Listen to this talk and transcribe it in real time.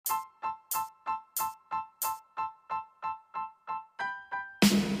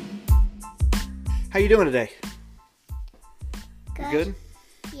How you doing today? Good. You good?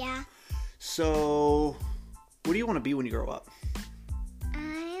 Yeah. So, what do you want to be when you grow up?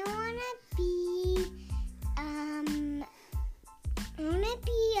 I wanna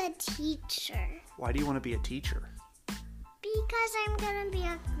be a teacher. Why do you want to be a teacher? Because I'm gonna be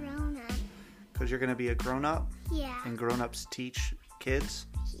a grown-up. Because you're going to be a grown-up? Yeah. And grown-ups teach kids?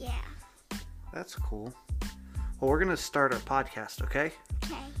 Yeah. That's cool. Well, we're going to start our podcast, okay?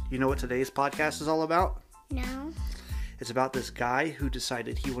 Okay. You know what today's podcast is all about? No. It's about this guy who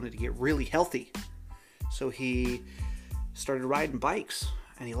decided he wanted to get really healthy. So he started riding bikes,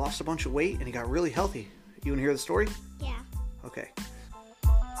 and he lost a bunch of weight, and he got really healthy. You want to hear the story? Yeah. Okay.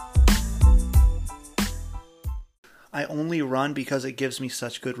 I only run because it gives me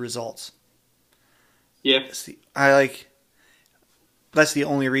such good results. Yeah. That's the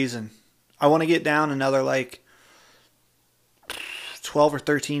only reason. I want to get down another 12 or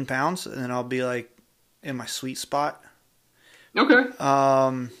 13 pounds, and then I'll be in my sweet spot. Okay.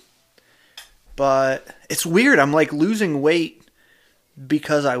 But it's weird. I'm losing weight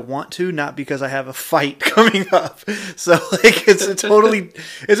because I want to, not because I have a fight coming up. So it's a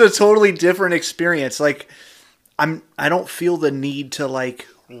totally different experience. I don't feel the need to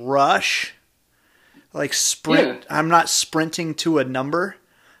rush, sprint. Yeah. I'm not sprinting to a number.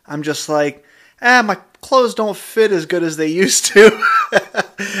 I'm just my clothes don't fit as good as they used to.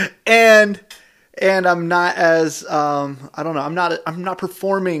 and I'm not as, I don't know. I'm not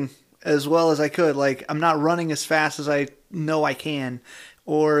performing as well as I could. I'm not running as fast as I know I can.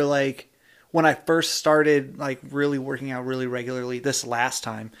 Or when I first started really working out really regularly this last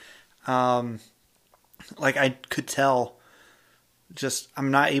time, I could tell just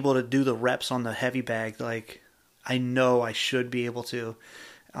I'm not able to do the reps on the heavy bag I know I should be able to.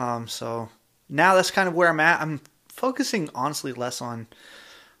 So now that's kind of where I'm at. I'm focusing honestly less on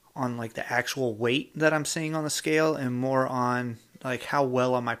the actual weight that I'm seeing on the scale and more on how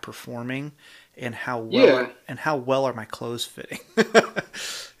well am I performing and how well are my clothes fitting.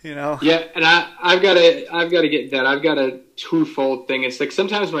 You know? Yeah, and I've got to get that. I've got a twofold thing. It's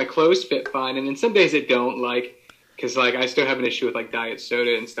sometimes my clothes fit fine, and then some days it don't. Because I still have an issue with diet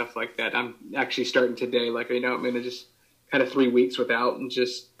soda and stuff like that. I'm actually starting today. I'm going to just kind of 3 weeks without and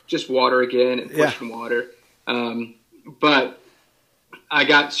just water again and push some water. But I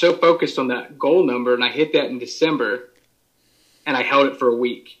got so focused on that goal number, and I hit that in December, and I held it for a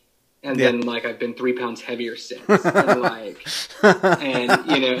week. And then I've been 3 pounds heavier since. And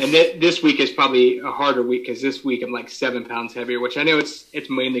this week is probably a harder week because this week I'm 7 pounds heavier, which I know it's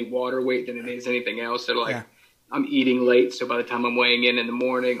mainly water weight than it is anything else. So I'm eating late, so by the time I'm weighing in the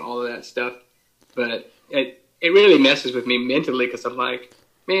morning, all of that stuff. But it really messes with me mentally because I'm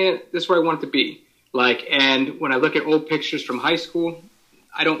man, this is where I want it to be. And when I look at old pictures from high school,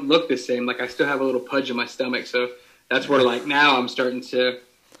 I don't look the same. I still have a little pudge in my stomach. So that's where now I'm starting to.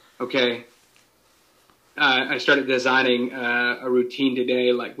 Okay, I started designing a routine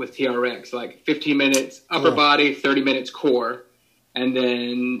today, with TRX, 15 minutes upper body, 30 minutes core, and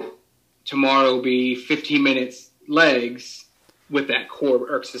then tomorrow will be 15 minutes legs with that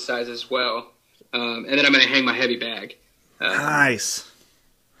core exercise as well, and then I'm going to hang my heavy bag. Nice.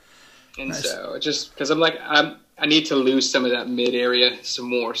 And nice. So just because I need to lose some of that mid area some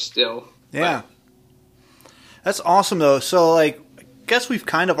more still. Yeah, that's awesome though. So guess we've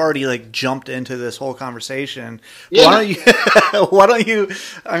kind of already jumped into this whole conversation. Yeah. Why don't you,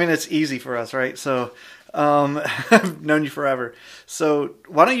 I mean, it's easy for us, right? So, I've known you forever. So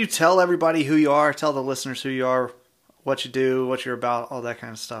why don't you tell everybody who you are, tell the listeners who you are, what you do, what you're about, all that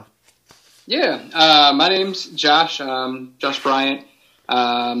kind of stuff. Yeah. My name's Josh, Josh Bryant.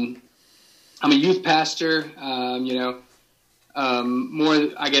 I'm a youth pastor, more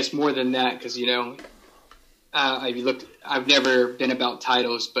than that. Cause I've never been about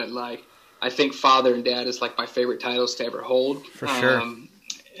titles, but I think father and dad is my favorite titles to ever hold. For sure.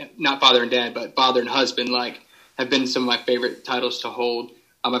 Not father and dad, but father and husband, have been some of my favorite titles to hold.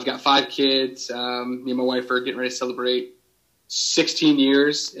 I've got 5 kids. Me and my wife are getting ready to celebrate 16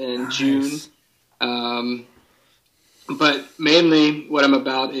 years in June. But mainly what I'm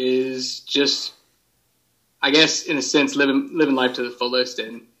about is just, I guess, in a sense, living life to the fullest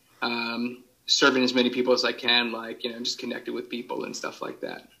and, serving as many people as I can, just connected with people and stuff like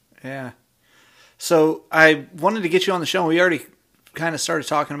that. Yeah. So I wanted to get you on the show. We already kind of started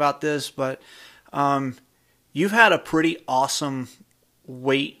talking about this, but you've had a pretty awesome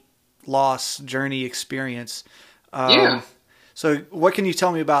weight loss journey experience. Yeah. So what can you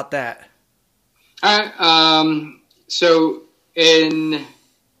tell me about that? All right. So in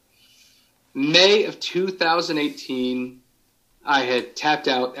May of 2018, I had tapped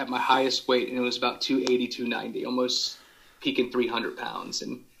out at my highest weight, and it was about 280, 290, almost peaking 300 pounds.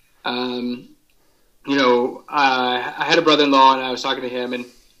 And, I had a brother-in-law, and I was talking to him, and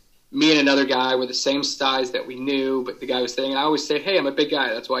me and another guy were the same size that we knew, but the guy was saying, and I always say, hey, I'm a big guy.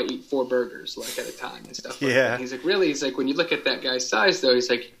 That's why I eat 4 burgers, like, at a time and stuff like that. He's like, really? He's like, when you look at that guy's size, though, he's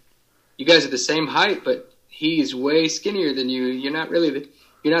like, you guys are the same height, but he's way skinnier than you. You're not really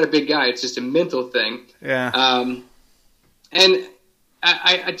you're not a big guy. It's just a mental thing. Yeah. And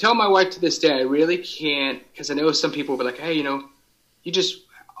I tell my wife to this day, I really can't, because I know some people will be like, hey, you just,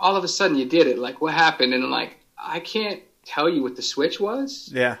 all of a sudden you did it. Like, what happened? And I'm like, I can't tell you what the switch was.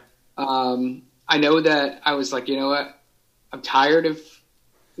 Yeah. I know that I was like, you know what? I'm tired of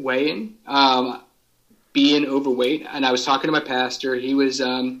weighing, being overweight. And I was talking to my pastor. He was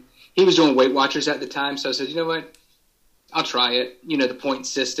doing Weight Watchers at the time. So I said, you know what? I'll try it. The point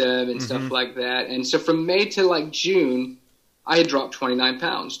system and stuff like that. And so from May to like June, I had dropped 29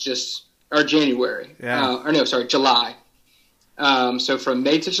 pounds or January. Yeah. July. So from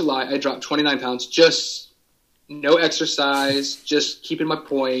May to July, I dropped 29 pounds, just no exercise, just keeping my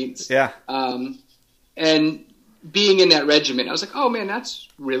points. Yeah. And being in that regimen, I was like, oh man, that's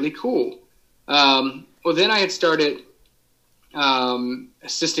really cool. Well, then I had started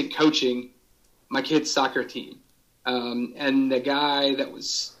assistant coaching my kids' soccer team. And the guy that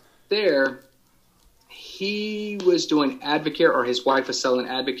was there, he was doing Advocare, or his wife was selling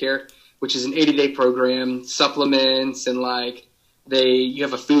Advocare, which is an 80-day program, supplements, and like you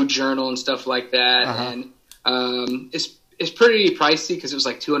have a food journal and stuff like that. Uh-huh. And it's pretty pricey because it was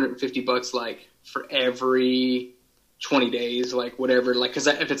like $250 like for every 20 days, like whatever. Like, because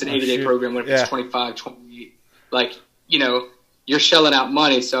if it's an 80-day program, what if it's 25, 28? Like, you're shelling out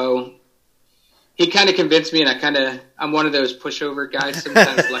money. So he kind of convinced me, and I'm one of those pushover guys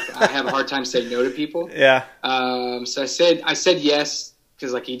sometimes. Like, I have a hard time saying no to people. Yeah. So I said yes,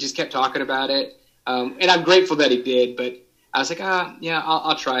 because like he just kept talking about it. And I'm grateful that he did, but I was like, yeah,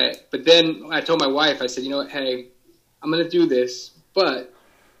 I'll try it. But then I told my wife, I said, you know what, hey, I'm going to do this. But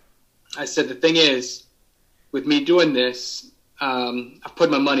I said, the thing is, with me doing this, I've put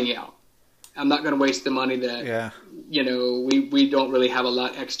my money out. I'm not going to waste the money that, we don't really have a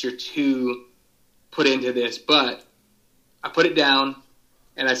lot extra to put into this. But I put it down,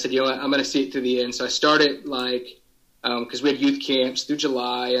 and I said, you know what, I'm going to see it to the end. So I started because we had youth camps through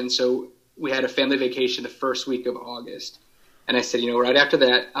July, and so we had a family vacation the first week of August. And I said, right after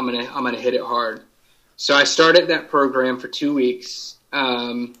that, I'm gonna hit it hard. So I started that program for 2 weeks,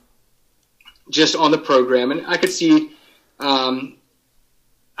 just on the program, and I could see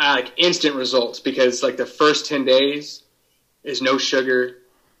like instant results, because like the first 10 days is no sugar,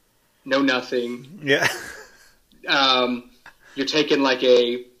 no nothing. Yeah. You're taking like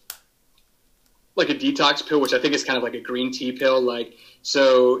a detox pill, which I think is kind of like a green tea pill,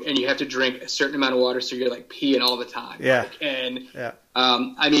 and you have to drink a certain amount of water, so you're like peeing all the time. Yeah.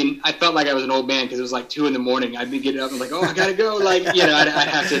 I felt like I was an old man, because it was like 2 a.m. I'd be getting up and like, oh, I gotta go. I'd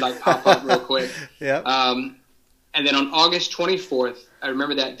have to like pop up real quick. Yeah. And then on August 24th, I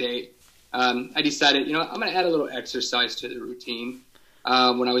remember that date, I decided, I'm going to add a little exercise to the routine.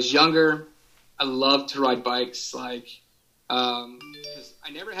 When I was younger, I loved to ride bikes. I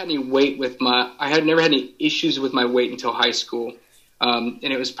never had any never had any issues with my weight until high school. And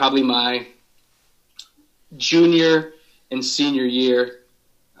it was probably my junior and senior year.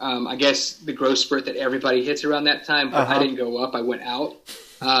 I guess the growth spurt that everybody hits around that time, but I didn't go up. I went out.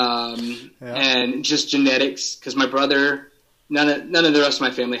 And just genetics, because my brother, none of the rest of my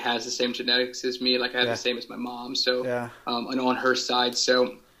family has the same genetics as me. Like I have the same as my mom. So, and on her side.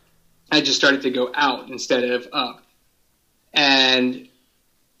 So I just started to go out instead of up. And,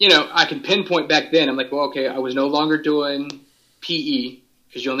 I can pinpoint back then. I'm like, well, okay, I was no longer doing PE,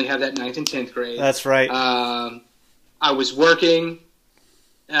 because you only have that 9th and 10th grade. That's right. I was working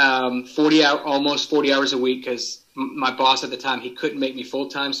almost 40 hours a week, because my boss at the time, he couldn't make me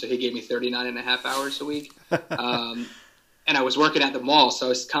full-time, so he gave me 39 and a half hours a week. And I was working at the mall, so I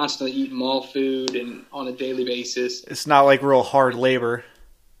was constantly eating mall food and on a daily basis. It's not like real hard labor.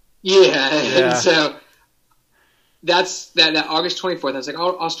 Yeah. And so that's that August 24th. I was like,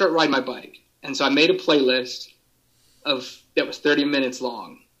 I'll start riding my bike. And so I made a playlist that was 30 minutes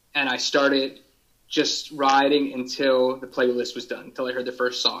long. And I started just riding until the playlist was done, until I heard the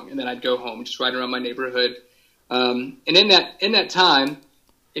first song. And then I'd go home, just riding around my neighborhood. And in that time,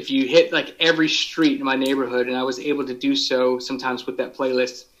 if you hit like every street in my neighborhood, and I was able to do so sometimes with that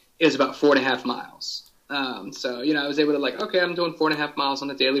playlist, it was about 4.5 miles. So, I was able to okay, I'm doing 4.5 miles on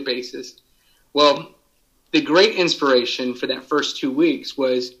a daily basis. Well, the great inspiration for that first 2 weeks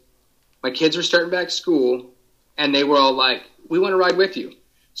was my kids were starting back school, and they were all like, "We want to ride with you."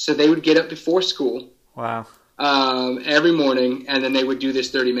 So they would get up before school. Wow. Every morning, and then they would do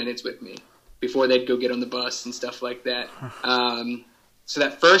this 30 minutes with me before they'd go get on the bus and stuff like that. So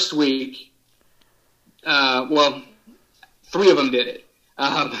that first week, well, 3 of them did it.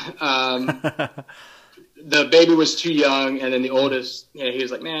 The baby was too young, and then the oldest, he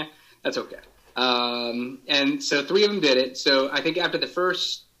was like, "Nah, that's okay." And so 3 of them did it. So I think after the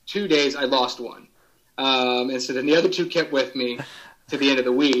first 2 days, I lost one. And so then the other 2 kept with me to the end of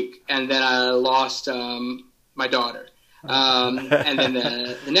the week, and then I lost my daughter. And then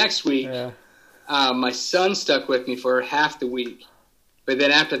the next week, my son stuck with me for half the week. But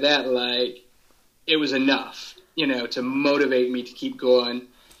then after that, like, it was enough, to motivate me to keep going.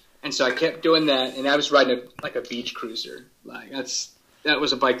 And so I kept doing that, and I was riding a beach cruiser. Like, that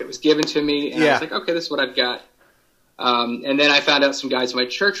was a bike that was given to me, and I was like, okay, this is what I've got. And then I found out some guys in my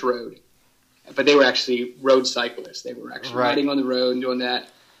church rode, but they were actually road cyclists. They were actually riding on the road and doing that.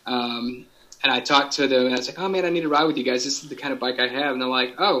 And I talked to them, and I was like, "Oh, man, I need to ride with you guys. This is the kind of bike I have." And they're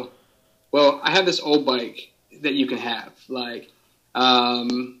like, "Oh, well, I have this old bike that you can have."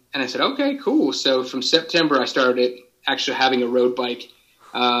 And I said, "Okay, cool." So from September, I started actually having a road bike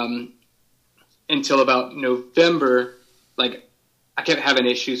until about November. Like, I kept having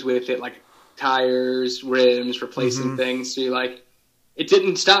issues with it, like tires, rims, replacing things. So it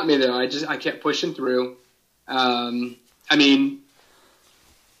didn't stop me though. I kept pushing through.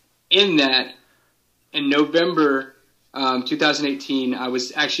 In November 2018, I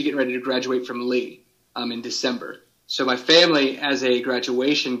was actually getting ready to graduate from Lee in December. So my family, as a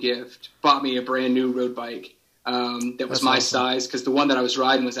graduation gift, bought me a brand new road bike that was my size, because the one that I was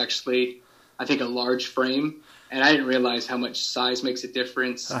riding was actually, I think, a large frame. And I didn't realize how much size makes a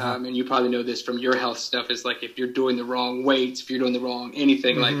difference. And you probably know this from your health stuff, is like, if you're doing the wrong weights, if you're doing the wrong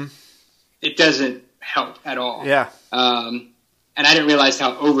anything, like, it doesn't help at all. Yeah. And I didn't realize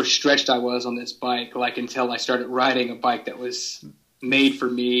how overstretched I was on this bike, like, until I started riding a bike that was made for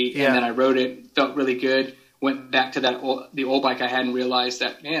me. And then I rode it, felt really good. Went back to the old bike I had, and realized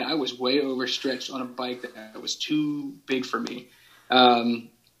that, man, I was way overstretched on a bike that was too big for me. And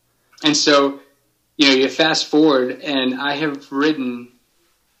so, you fast forward, and I have ridden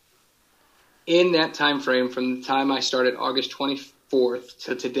in that time frame from the time I started August 24th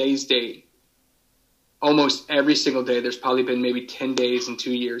to today's date, almost every single day. There's probably been maybe 10 days in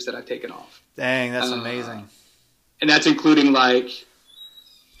 2 years that I've taken off. Dang, that's amazing. And that's including like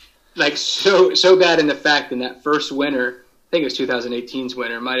so bad in the fact in that first winter, I think it was 2018's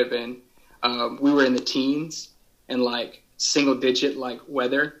winter, it might have been, we were in the teens and like single digit like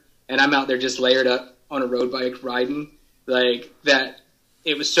weather. And I'm out there just layered up on a road bike riding, like that.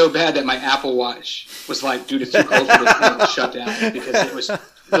 It was so bad that my Apple Watch was like, dude, it's too cold for this thing to shut down, because it was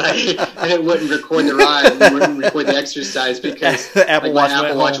like, and it wouldn't record the ride, and it wouldn't record the exercise, because my Apple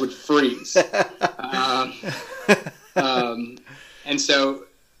Watch would freeze. And so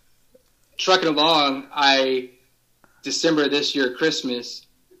trucking along, December this year, Christmas,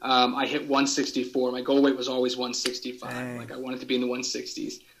 I hit 164. My goal weight was always 165. Dang. Like, I wanted to be in the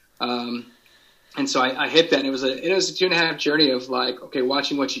 160s. And so I hit that, and it was a 2.5 journey of like, okay,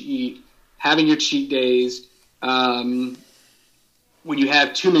 watching what you eat, having your cheat days. When you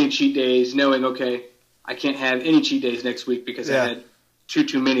have too many cheat days, knowing, okay, I can't have any cheat days next week because I had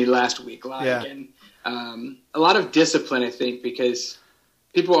too many last week. And a lot of discipline, I think, because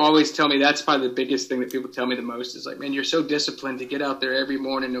people always tell me, that's probably the biggest thing that people tell me the most, is like, man, you're so disciplined to get out there every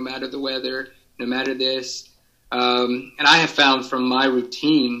morning, no matter the weather, no matter this. And I have found from my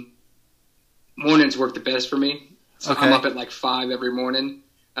routine, mornings work the best for me. So I'm up at like 5 every morning.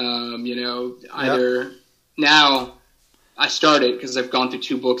 Either now I started, because I've gone through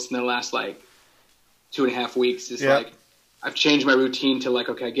 2 books in the last like 2.5 weeks. It's like, I've changed my routine to like,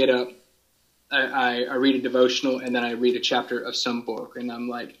 okay, I get up, I read a devotional, and then I read a chapter of some book. And I'm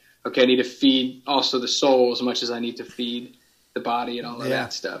like, okay, I need to feed also the soul as much as I need to feed the body and all of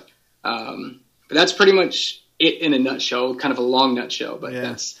that stuff. But that's pretty much it in a nutshell, kind of a long nutshell, but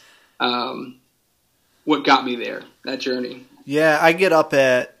that's what got me there, that journey. Yeah, I get up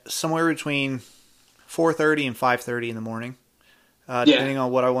at somewhere between 4:30 and 5:30 in the morning, depending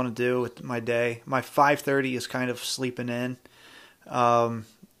on what I want to do with my day. My 5:30 is kind of sleeping in.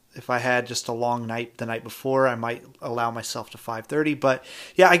 If I had just a long night the night before, I might allow myself to 5:30. But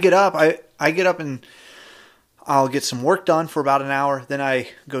yeah, I get up. I get up and I'll get some work done for about an hour. Then I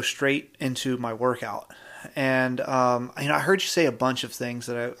go straight into my workout. And I heard you say a bunch of things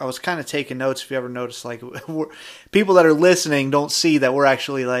that I was kind of taking notes. If you ever notice, like, people that are listening don't see that we're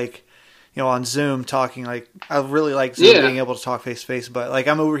actually like, on Zoom talking. Like, I really like Zoom being able to talk face to face, but like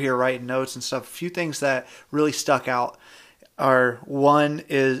I'm over here writing notes and stuff. A few things that really stuck out are, one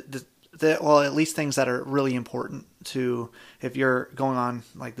is at least things that are really important to, if you're going on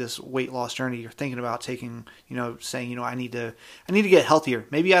like this weight loss journey, you're thinking about taking, saying, I need to get healthier.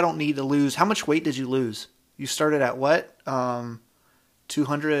 Maybe I don't need to lose. How much weight did you lose? You started at what?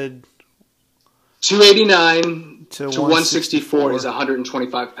 200. 289 to 164 is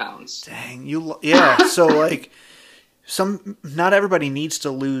 125 pounds. Dang, so like not everybody needs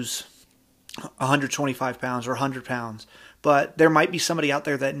to lose 125 pounds or 100 pounds, but there might be somebody out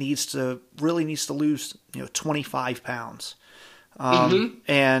there that really needs to lose 25 pounds,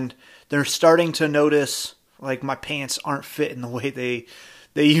 and they're starting to notice like my pants aren't fitting the way they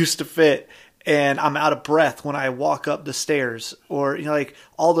used to fit. And I'm out of breath when I walk up the stairs, or like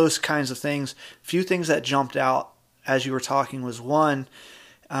all those kinds of things. A few things that jumped out as you were talking was, one,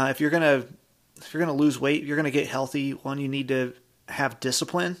 if you're gonna lose weight, you're gonna get healthy. One, you need to have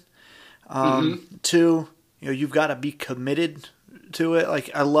discipline. Two, you've got to be committed to it.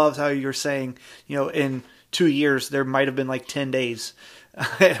 Like, I loved how you're saying, in 2 years there might have been like 10 days.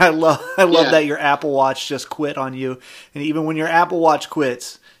 And I love that your Apple Watch just quit on you, and even when your Apple Watch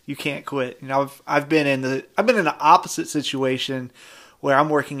quits, you can't quit. I've been in the opposite situation where I'm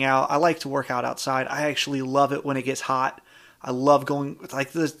working out. I like to work out outside. I actually love it when it gets hot. I love going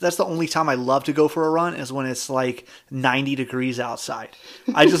like this. That's the only time I love to go for a run, is when it's like 90 degrees outside.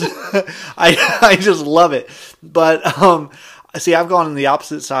 I just I just love it. But see, I've gone on the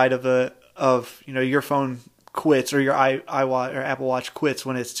opposite side of your phone quits, or your iWatch or Apple Watch quits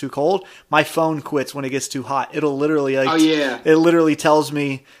when it's too cold. My phone quits when it gets too hot. It'll literally it literally tells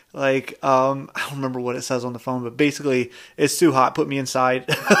me like, I don't remember what it says on the phone, but basically it's too hot. Put me inside,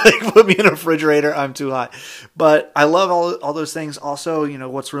 like, put me in a refrigerator. I'm too hot. But I love all those things. Also,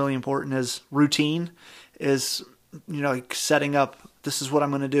 what's really important is routine, is, like setting up, this is what I'm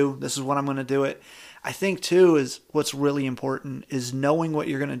going to do. This is when I'm going to do it. I think too is what's really important is knowing what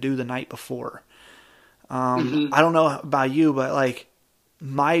you're going to do the night before. I don't know about you, but like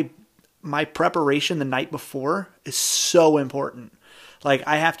my preparation the night before is so important. Like,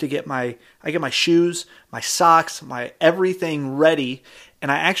 I have to get my shoes, my socks, my everything ready,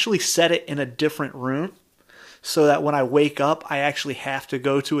 and I actually set it in a different room so that when I wake up, I actually have to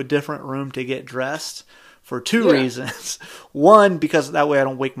go to a different room to get dressed, for two reasons. One, because that way I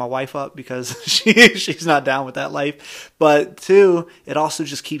don't wake my wife up, because she's not down with that life. But two, it also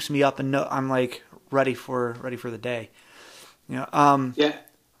just keeps me up and I'm like ready for the day.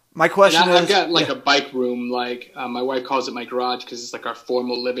 My question is, I've got like a bike room, like my wife calls it my garage, because it's like our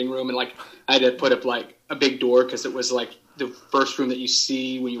formal living room, and like I had to put up like a big door because it was like the first room that you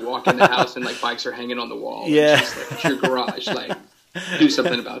see when you walk in the house, and like bikes are hanging on the wall. Yeah, it's your garage. Like, do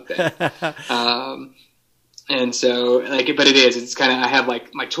something about that. And so, like, but it's kind of, I have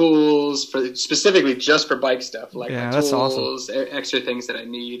like my tools for specifically just for bike stuff, like my tools, awesome. Extra things that I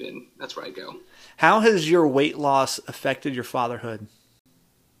need, and that's where I go. How has your weight loss affected your fatherhood?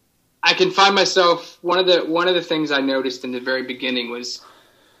 I can find myself, one of the things I noticed in the very beginning was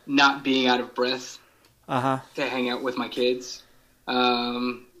not being out of breath to hang out with my kids.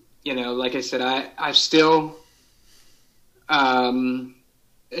 Like I said, I've still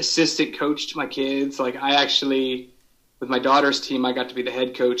assistant coached my kids. Like, I actually, with my daughter's team, I got to be the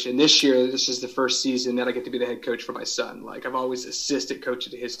head coach, and this year, this is the first season that I get to be the head coach for my son. Like, I've always assistant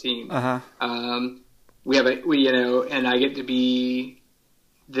coached his team. And I get to be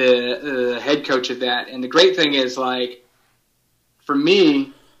the head coach of that. And the great thing is, like, for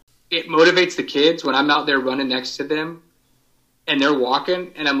me, it motivates the kids when I'm out there running next to them and they're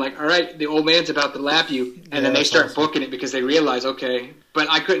walking, and I'm like, all right, the old man's about to lap you. And then they start booking it because they realize, okay, but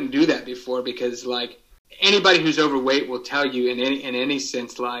I couldn't do that before, because like anybody who's overweight will tell you in any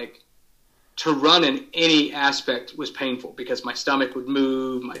sense, like, to run in any aspect was painful, because my stomach would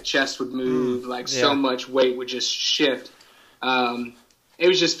move, my chest would move, so much weight would just shift. It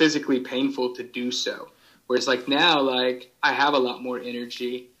was just physically painful to do so. Whereas like now, like, I have a lot more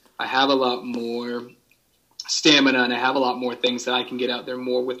energy, I have a lot more stamina, and I have a lot more things that I can get out there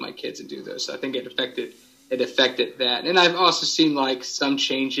more with my kids and do those. So I think it affected that. And I've also seen like some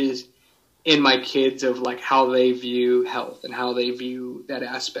changes in my kids of like how they view health and how they view that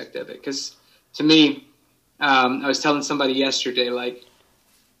aspect of it. Because to me, I was telling somebody yesterday, like,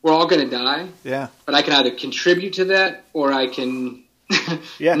 we're all going to die. Yeah. But I can either contribute to that, or I can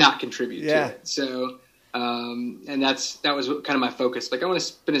not contribute to it. So, and that was kind of my focus. Like, I want to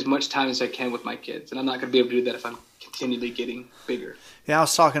spend as much time as I can with my kids, and I'm not going to be able to do that if I'm continually getting bigger. Yeah, I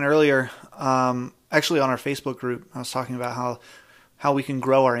was talking earlier, actually on our Facebook group, I was talking about how we can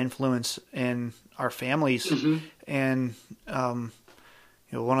grow our influence in our families. Mm-hmm. And,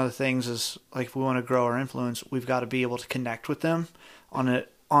 one of the things is, like, if we want to grow our influence, we've got to be able to connect with them on an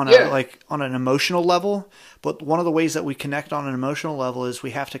emotional level. But one of the ways that we connect on an emotional level is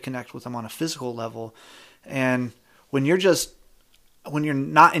we have to connect with them on a physical level. And when you're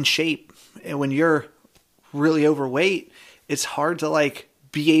not in shape and when you're really overweight, it's hard to like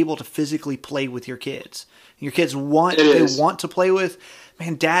be able to physically play with your kids. Your kids want to play with,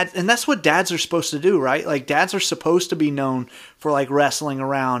 man, dads, and that's what dads are supposed to do, right? Like dads are supposed to be known for like wrestling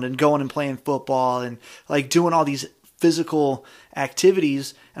around and going and playing football and like doing all these physical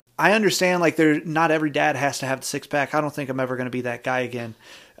activities. I understand like not every dad has to have the six pack. I don't think I'm ever going to be that guy again.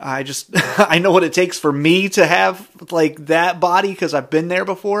 I know what it takes for me to have like that body because I've been there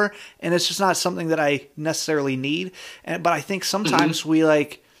before, and it's just not something that I necessarily need. But I think sometimes we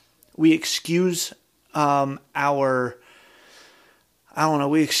excuse we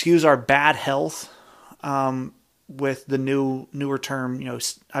excuse our bad health with the newer term,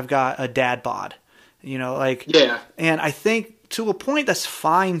 I've got a dad bod, Yeah. And I think to a point that's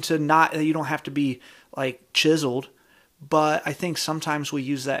fine you don't have to be like chiseled, but I think sometimes we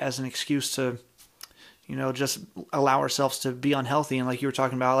use that as an excuse to, just allow ourselves to be unhealthy. And like you were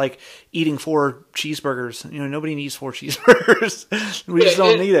talking about, like eating 4 cheeseburgers, nobody needs 4 cheeseburgers. We just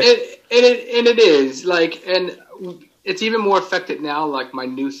don't need it. And it is like, and it's even more affected now. Like my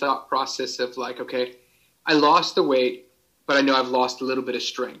new thought process of like, okay, I lost the weight, but I know I've lost a little bit of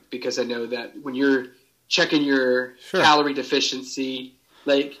strength because I know that when you're checking your calorie deficiency,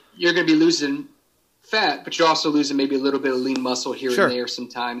 like you're going to be losing fat, but you're also losing maybe a little bit of lean muscle here and there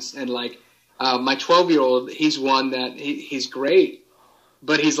sometimes. And like my 12-year-old, he's one that he's great,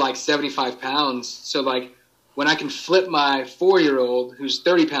 but he's like 75 pounds. So like when I can flip my 4-year-old who's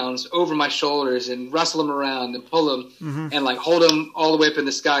 30 pounds over my shoulders and wrestle him around and pull him and like hold him all the way up in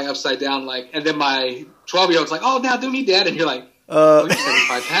the sky upside down, like, and then my 12-year-old's like, oh, now do me, Dad. And you're like, oh, you're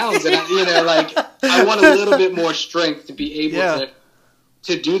 75 pounds. And I want a little bit more strength to be able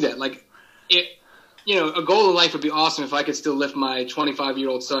to do that. Like a goal in life would be awesome if I could still lift my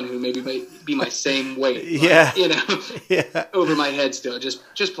 25-year-old son who maybe might be my same weight, over my head still,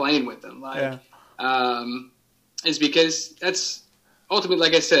 just playing with them. Is because that's ultimately,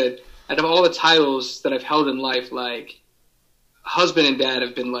 like I said, out of all the titles that I've held in life, like husband and dad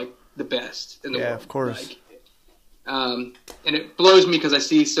have been like the best in the world. Yeah, of course. Like, and it blows me because I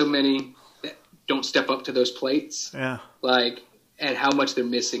see so many that don't step up to those plates. Yeah. Like, and how much they're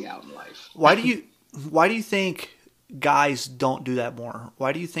missing out in life. Why do you think guys don't do that more?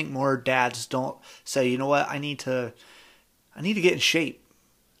 Why do you think more dads don't say, you know what, I need to get in shape.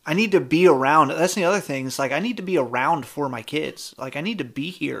 I need to be around. That's the other thing. It's like I need to be around for my kids. Like I need to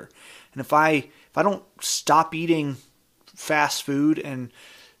be here. And if I don't stop eating fast food and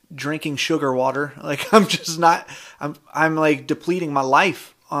drinking sugar water, like I'm like depleting my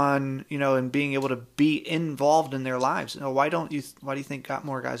life on, and being able to be involved in their lives. Why do you think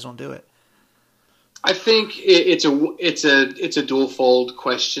more guys don't do it? I think it's a dual-fold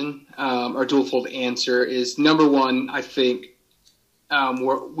question, or dual-fold answer is number one, I think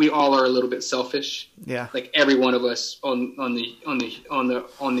we all are a little bit selfish. Yeah. Like every one of us on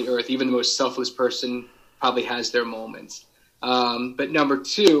the earth, even the most selfless person probably has their moments. But number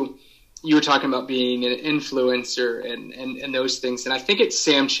two, you were talking about being an influencer and those things. And I think it's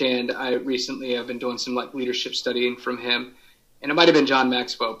Sam Chand. I recently have been doing some like leadership studying from him, and it might've been John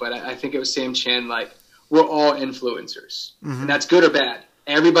Maxwell, but I think it was Sam Chand. Like we're all influencers, and that's good or bad.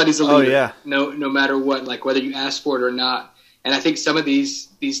 Everybody's a leader. Oh, yeah. No matter what, like whether you ask for it or not. And I think some of these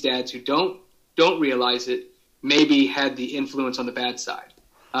dads who don't realize it maybe had the influence on the bad side,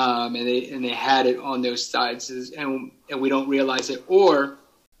 and they had it on those sides, and we don't realize it, or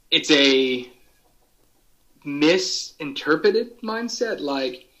it's a misinterpreted mindset.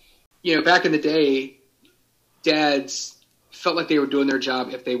 Like back in the day, dads felt like they were doing their job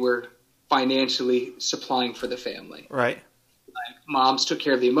if they were financially supplying for the family. Right. Like moms took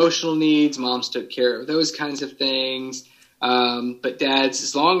care of the emotional needs, moms took care of those kinds of things. But dads,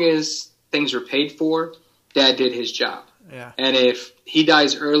 as long as things were paid for, dad did his job. Yeah. And if he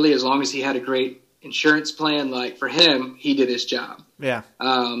dies early, as long as he had a great insurance plan, like for him, he did his job. Yeah.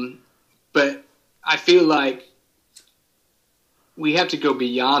 But I feel like we have to go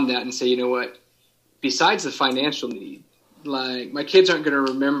beyond that and say, you know what, besides the financial need, like my kids aren't going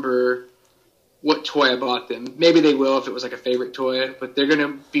to remember what toy I bought them. Maybe they will if it was like a favorite toy, but they're going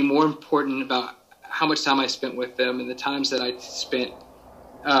to be more important about how much time I spent with them and the times that I spent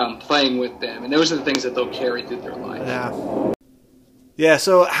playing with them. And those are the things that they'll carry through their life. Yeah. Yeah.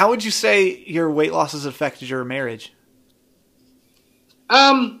 So how would you say your weight loss has affected your marriage?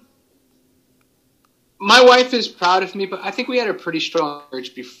 My wife is proud of me, but I think we had a pretty strong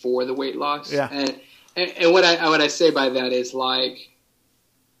marriage before the weight loss. Yeah. And what I say by that is like,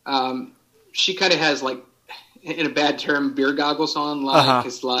 she kind of has like, in a bad term, beer goggles on. Like,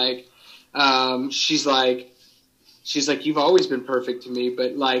 it's like, she's like, you've always been perfect to me.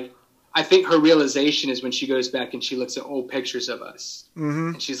 But like, I think her realization is when she goes back and she looks at old pictures of us,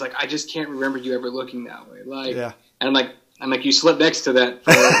 and she's like, I just can't remember you ever looking that way. Like, and I'm like, you slept next to that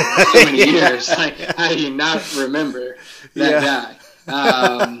for so many years. Like, how do you not remember that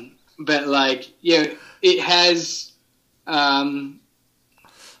guy? But like, you know, it has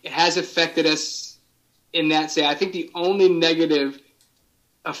affected us in that say. I think the only negative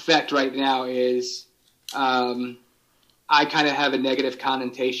effect right now is, I kind of have a negative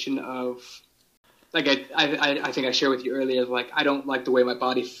connotation of, like, I think I shared with you earlier, like, I don't like the way my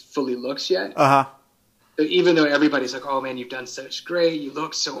body fully looks yet. So even though everybody's like, oh man, you've done such great, you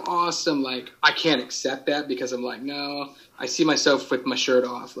look so awesome, like, I can't accept that because I'm like, no, I see myself with my shirt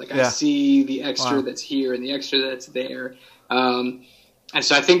off. Like, I see the extra that's here and the extra that's there. And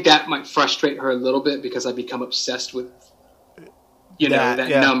so I think that might frustrate her a little bit because I become obsessed with, you know, that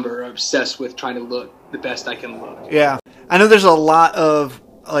number, obsessed with trying to look the best I can look. Yeah. I know there's a lot of,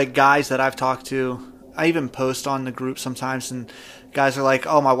 like, guys that I've talked to. I even post on the group sometimes, and guys are like,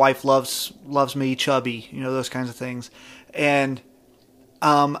 oh, my wife loves me chubby, you know, those kinds of things. And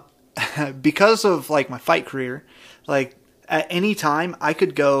because of, like, my fight career, like, at any time I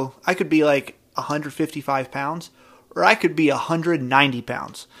could be like 155 pounds, or I could be 190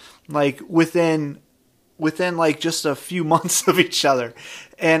 pounds, like within like just a few months of each other.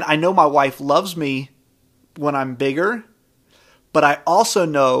 And I know my wife loves me when I'm bigger, but I also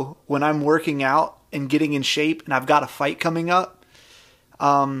know when I'm working out and getting in shape and I've got a fight coming up,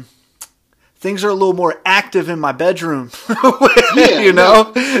 things are a little more active in my bedroom, you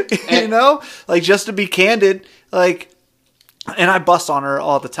know, like, just to be candid, like, and I bust on her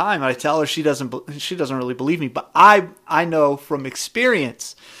all the time. I tell her she doesn't really believe me, but I know from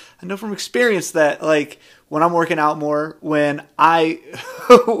experience that, like, when I'm working out more, when I've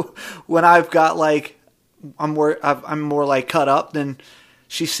got, like, I'm more like cut up, then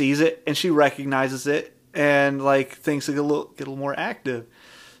she sees it and she recognizes it, and like things get a little more active.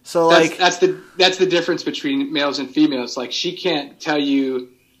 So that's the difference between males and females. Like, she can't tell you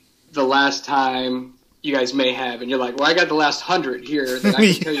the last time you guys may have, and you're like, well, I got the last 100 here, then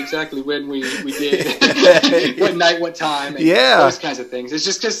I can tell you exactly when we did, what night, what time, and those kinds of things. It's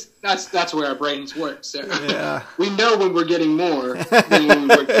just because that's where our brains work. So we know when we're getting more than when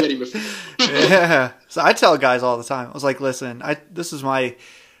we were getting before. So I tell guys all the time, I was like, listen, this is my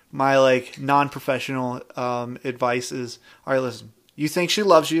like non-professional advice is, all right, listen, you think she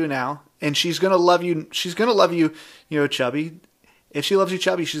loves you now, and she's gonna love you, you know, chubby. If she loves you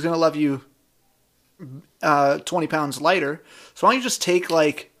chubby, she's gonna love you 20 pounds lighter. So why don't you just take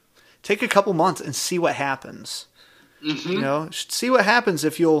a couple months and see what happens? You know, see what happens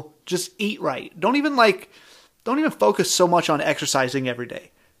if you'll just eat right. Don't even focus so much on exercising every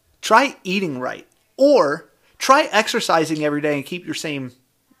day. Try eating right, or try exercising every day and keep your same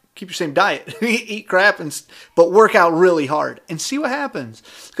diet. Eat crap but work out really hard and see what happens.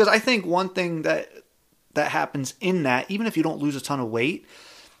 Because I think one thing that happens in that, even if you don't lose a ton of weight,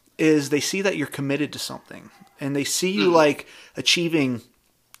 is they see that you're committed to something, and they see you like achieving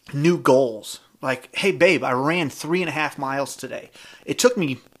new goals. Like, hey babe, I ran 3.5 miles today. It took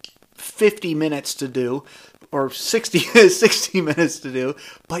me 50 minutes to do, or 60 minutes to do,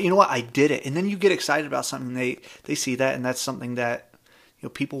 but you know what? I did it. And then you get excited about something. They see that, and that's something that, you know,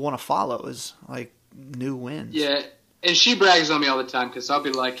 people want to follow, is like new wins. Yeah. And she brags on me all the time, because I'll be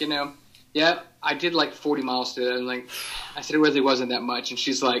like, you know, yeah, I did like 40 miles today. And like, I said, it really wasn't that much. And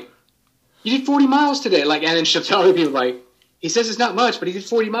she's like, you did 40 miles today. Like, and then she'll tell other people, like, he says it's not much, but he did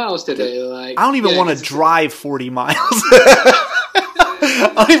 40 miles today. Like, I don't even want to drive 40 miles.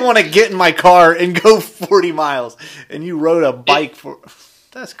 I don't even want to get in my car and go 40 miles. And you rode a bike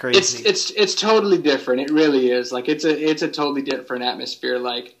that's crazy. It's totally different. It really is. Like, it's a totally different atmosphere.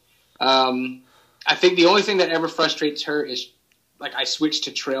 Like, I think the only thing that ever frustrates her is, like, I switched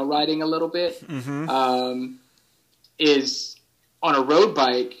to trail riding a little bit. Is on a road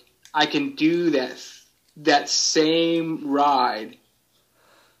bike, I can do that same ride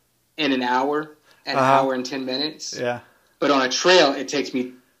in an hour, an hour and 10 minutes. Yeah. But on a trail, it takes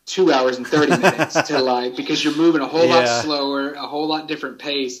me 2 hours and 30 minutes to, like, because you're moving a whole lot slower, a whole lot different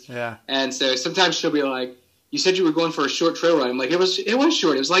pace. Yeah. And so sometimes she'll be like, you said you were going for a short trail ride. I'm like, it was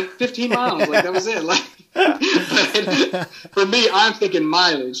short. It was like 15 miles. Like, that was it. Like, but for me, I'm thinking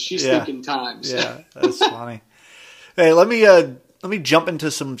mileage. She's thinking times. Yeah, that's funny. Hey, let me let me jump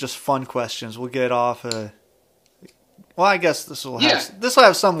into some just fun questions. We'll get off. Well, I guess this will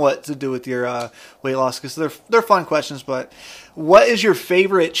have somewhat to do with your weight loss because they're fun questions. But what is your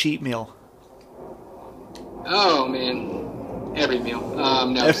favorite cheat meal? Oh man, every meal.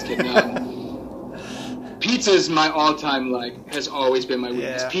 No, just kidding. Pizza is my all-time has always been my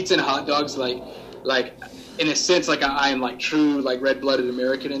weakness. Pizza and hot dogs, like in a sense, I am true red-blooded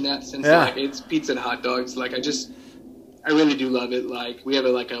American in that sense. Yeah. It's pizza and hot dogs. I really do love it. We have a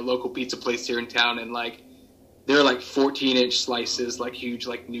local pizza place here in town, and they're 14-inch slices, huge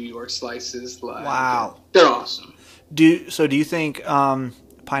New York slices. Wow, they're awesome. Do you think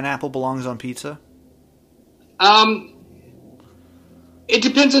pineapple belongs on pizza? It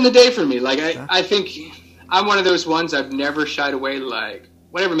depends on the day for me. I think I'm one of those ones I've never shied away.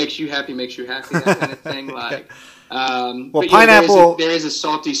 Whatever makes you happy, that kind of thing. Well, but pineapple. There is a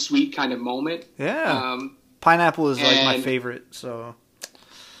salty, sweet kind of moment. Yeah. Pineapple is my favorite. So.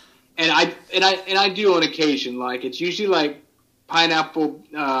 And I do on occasion. It's usually pineapple,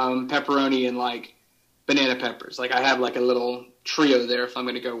 pepperoni, and banana peppers. I have a little trio there if I'm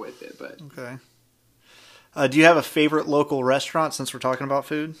going to go with it. But okay. Do you have a favorite local restaurant since we're talking about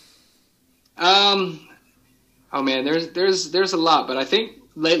food? Oh man, there's a lot, but I think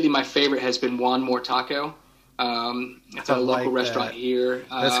lately my favorite has been One More Taco. It's a local restaurant here.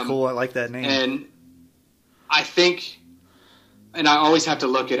 That's cool. I like that name. And I think, and I always have to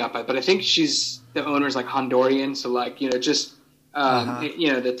look it up, but I think the owner's Honduran, so the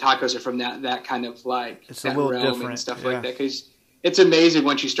tacos are from that kind of it's that a little realm different and stuff like that. Because it's amazing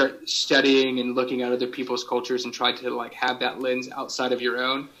once you start studying and looking at other people's cultures and try to have that lens outside of your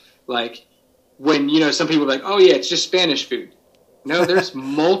own. When some people are oh yeah, it's just Spanish food. No, there's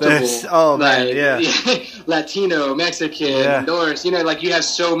multiple. Latino, Mexican, Honduras. You have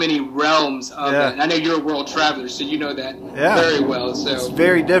so many realms of it. And I know you're a world traveler, so you know that very well. So it's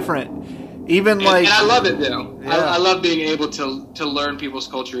very different. Even and I love it though. Yeah. I love being able to learn people's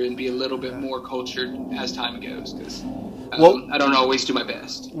culture and be a little bit more cultured as time goes because I don't always do my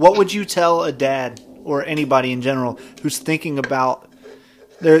best. What would you tell a dad or anybody in general who's thinking about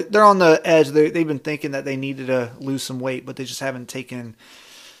they're on the edge? They've been thinking that they needed to lose some weight, but they just haven't taken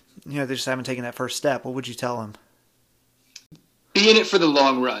that first step. What would you tell them? Be in it for the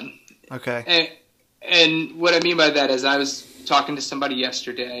long run. Okay. And what I mean by that is I was talking to somebody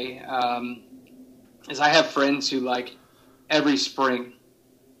yesterday. Is I have friends who every spring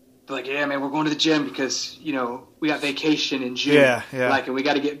they're yeah man, we're going to the gym because we got vacation in June. Yeah. And we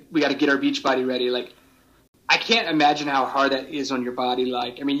got to get our beach body ready. I can't imagine how hard that is on your body.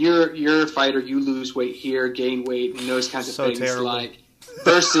 You're a fighter. You lose weight here, gain weight, and those kinds of things. Terrible.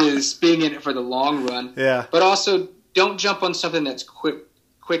 Versus being in it for the long run. Yeah. But also, don't jump on something that's quick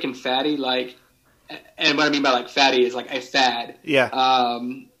and fatty. And what I mean by fatty is a fad. Yeah.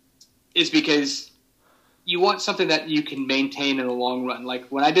 Is because you want something that you can maintain in the long run.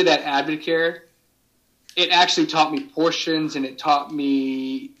 When I did that Advocare, it actually taught me portions and it taught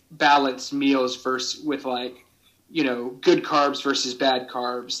me balanced meals with good carbs versus bad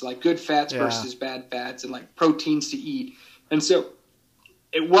carbs, good fats versus bad fats, and proteins to eat. And so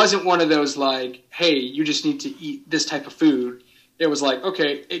it wasn't one of those hey, you just need to eat this type of food. It was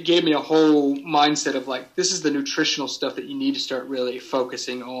okay, it gave me a whole mindset of this is the nutritional stuff that you need to start really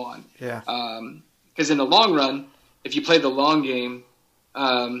focusing on. Yeah. Because in the long run, if you play the long game,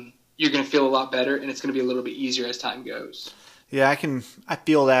 you're going to feel a lot better, and it's going to be a little bit easier as time goes. Yeah, I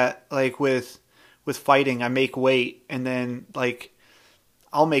feel that with fighting, I make weight and then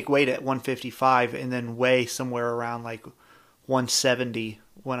I'll make weight at 155 and then weigh somewhere around 170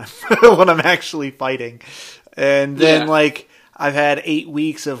 when I'm actually fighting. And then I've had 8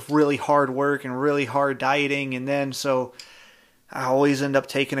 weeks of really hard work and really hard dieting, and then so I always end up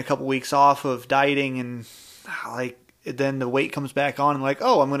taking a couple weeks off of dieting, and then the weight comes back on and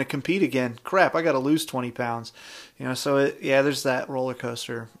I'm going to compete again. Crap, I got to lose 20 pounds. So there's that roller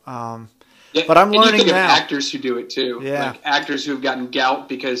coaster. But I'm learning now. Of actors who do it too. Yeah. Actors who've gotten gout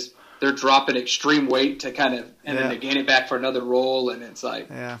because they're dropping extreme weight to and then they gain it back for another role, and it's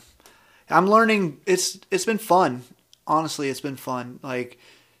Yeah. I'm learning. It's been fun. Honestly, it's been fun.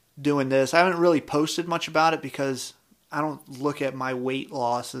 Doing this. I haven't really posted much about it because I don't look at my weight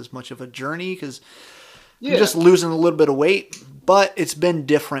loss as much of a journey because I'm just losing a little bit of weight. But it's been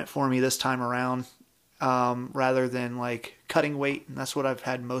different for me this time around, rather than cutting weight. And that's what I've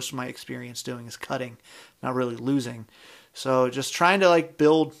had most of my experience doing is cutting, not really losing. So just trying to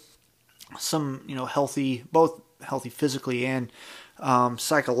build some, healthy, both healthy physically and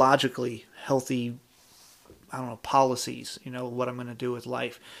psychologically healthy, policies, what I'm going to do with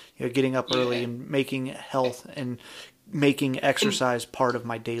life, getting up early and making health and making exercise part of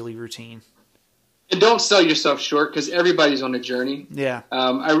my daily routine. And don't sell yourself short, because everybody's on a journey. Yeah.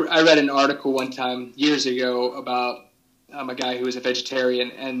 I read an article one time years ago about a guy who was a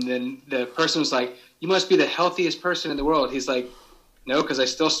vegetarian, and then the person was like, "You must be the healthiest person in the world." He's like, "No, because I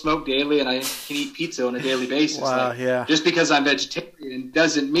still smoke daily and I can eat pizza on a daily basis." Wow, like, yeah. Just because I'm vegetarian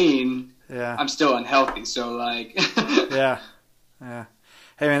doesn't mean I'm still unhealthy. So like, yeah.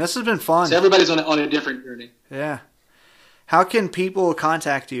 Hey man, this has been fun. So everybody's on a different journey. Yeah. How can people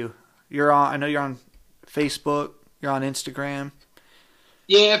contact you? I know you're on Facebook. You're on Instagram.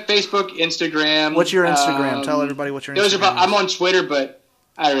 Yeah, Facebook, Instagram. What's your Instagram? Tell everybody what your Instagram is. I'm on Twitter, but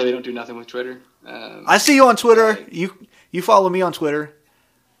I really don't do nothing with Twitter. I see you on Twitter. You follow me on Twitter.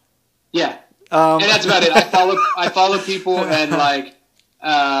 Yeah, and that's about it. I follow people, and like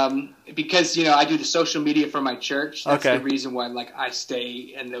because I do the social media for my church. That's the reason why I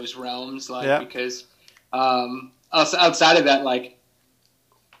stay in those realms. Because outside of that,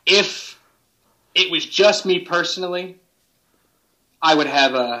 if it was just me personally, I would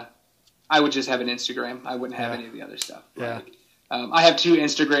just have an Instagram. I wouldn't have any of the other stuff. Yeah. I have 2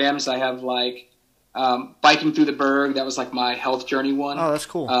 Instagrams. I have biking through the Berg. That was my health journey one. Oh, that's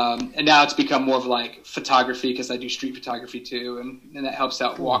cool. And now it's become more of photography, because I do street photography too, and that helps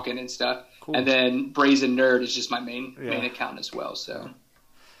out walking and stuff. Cool. And then Brazen Nerd is just my main account as well. So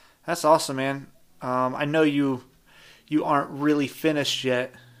that's awesome, man. I know you aren't really finished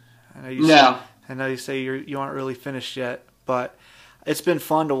yet. I know you say you aren't really finished yet, but it's been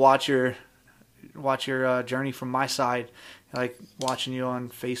fun to watch your journey from my side, watching you on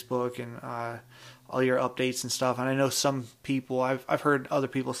Facebook and all your updates and stuff. And I know some people, I've heard other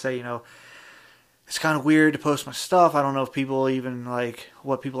people say, it's kind of weird to post my stuff. I don't know if people even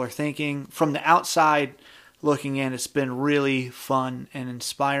what people are thinking. From the outside looking in, it's been really fun and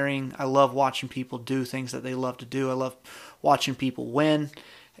inspiring. I love watching people do things that they love to do. I love watching people win.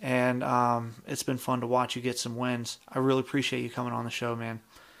 And it's been fun to watch you get some wins. I really appreciate you coming on the show, man.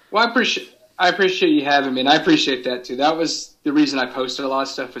 Well, I appreciate you having me, and I appreciate that too. That was the reason I posted a lot of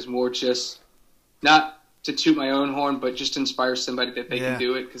stuff, was more just not to toot my own horn, but just to inspire somebody that they can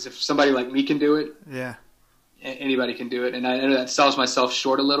do it. Because if somebody like me can do it, anybody can do it. And I know that sells myself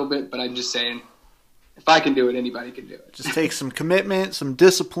short a little bit, but I'm just saying, if I can do it, anybody can do it. Just takes some commitment, some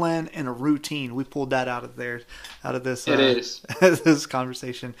discipline, and a routine. We pulled that out of this. It is this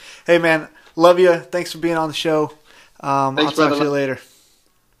conversation. Hey, man, love you. Thanks for being on the show. I'll talk to you later.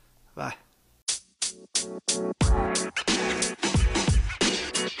 Bye.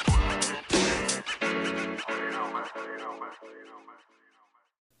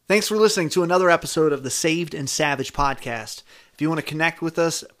 Thanks for listening to another episode of the Saved and Savage podcast. If you want to connect with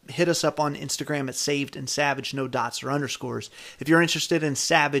us, hit us up on Instagram at Saved and Savage, no dots or underscores. If you're interested in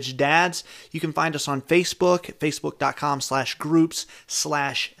Savage Dads, you can find us on Facebook at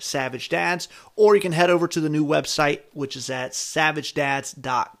facebook.com/groups/Savage Dads, or you can head over to the new website, which is at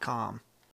savagedads.com.